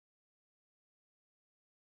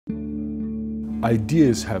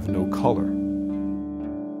Ideas have no color.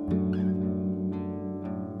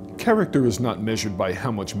 Character is not measured by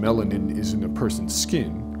how much melanin is in a person's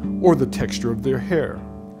skin or the texture of their hair.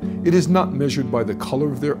 It is not measured by the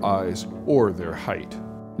color of their eyes or their height.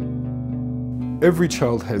 Every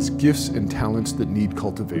child has gifts and talents that need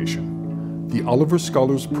cultivation. The Oliver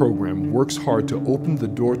Scholars Program works hard to open the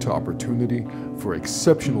door to opportunity for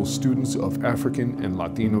exceptional students of African and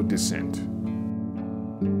Latino descent.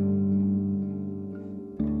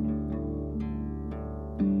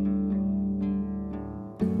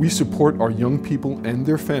 We support our young people and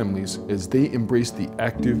their families as they embrace the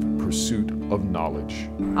active pursuit of knowledge.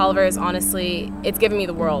 Oliver is honestly, it's given me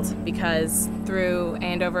the world, because through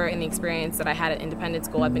Andover and the experience that I had at independent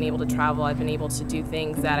school, I've been able to travel, I've been able to do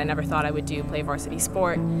things that I never thought I would do, play varsity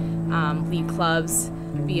sport, lead clubs,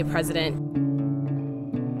 be a president.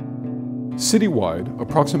 Citywide,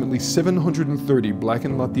 approximately 730 Black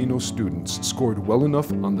and Latino students scored well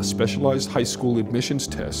enough on the specialized high school admissions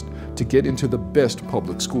test to get into the best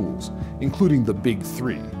public schools, including the Big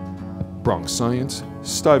Three: Bronx Science,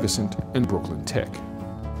 Stuyvesant, and Brooklyn Tech.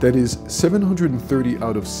 That is 730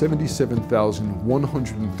 out of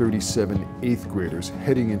 77,137 eighth graders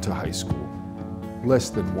heading into high school, less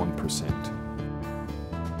than 1%.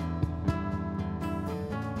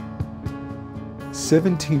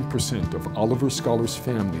 17% of Oliver Scholars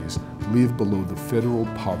families live below the federal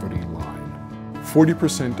poverty line.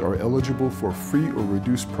 40% are eligible for free or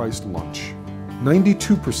reduced priced lunch.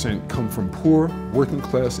 92% come from poor, working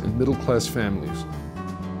class, and middle class families.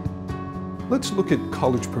 Let's look at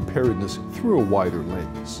college preparedness through a wider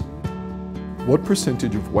lens. What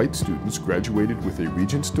percentage of white students graduated with a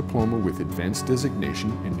Regents Diploma with Advanced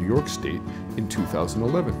Designation in New York State in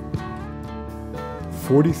 2011?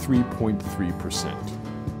 43.3%.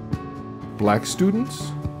 Black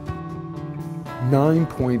students,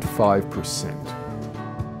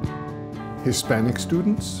 9.5%. Hispanic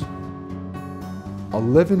students,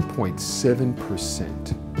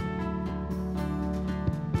 11.7%.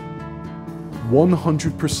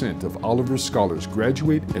 100% of Oliver Scholars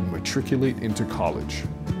graduate and matriculate into college.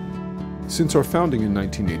 Since our founding in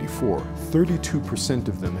 1984, 32%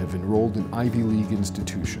 of them have enrolled in Ivy League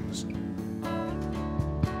institutions.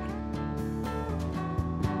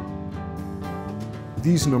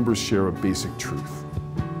 These numbers share a basic truth.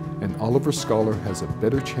 An Oliver Scholar has a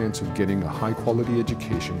better chance of getting a high-quality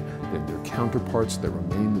education than their counterparts that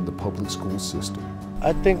remain in the public school system.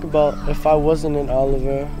 I think about if I wasn't in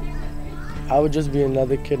Oliver, I would just be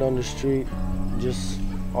another kid on the street, just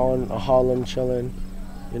on a Harlem chilling,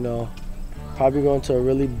 you know, probably going to a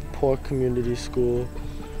really poor community school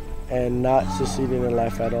and not succeeding in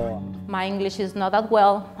life at all. My English is not that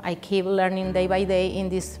well. I keep learning day by day in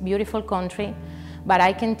this beautiful country. But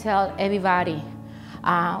I can tell everybody,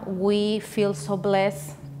 we feel so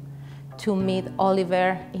blessed to meet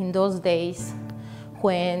Oliver in those days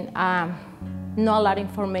when not a lot of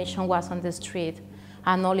information was on the street.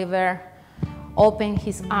 And Oliver opened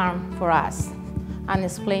his arm for us and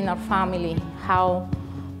explained our family how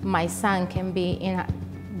my son can be in a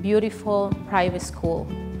beautiful private school.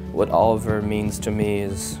 What Oliver means to me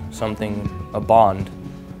is something, a bond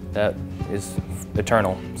that is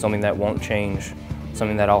eternal, something that won't change,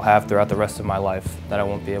 something that I'll have throughout the rest of my life that I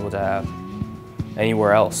won't be able to have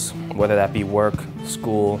anywhere else, whether that be work,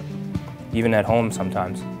 school, even at home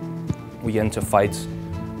sometimes. We get into fights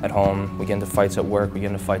at home, we get into fights at work, we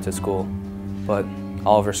get into fights at school, but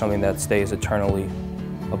Oliver's something that stays eternally,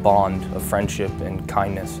 a bond of friendship and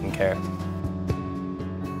kindness and care.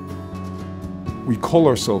 We call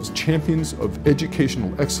ourselves champions of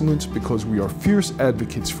educational excellence because we are fierce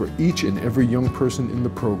advocates for each and every young person in the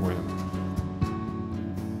program.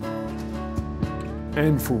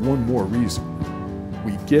 And for one more reason,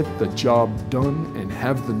 we get the job done and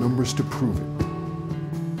have the numbers to prove it.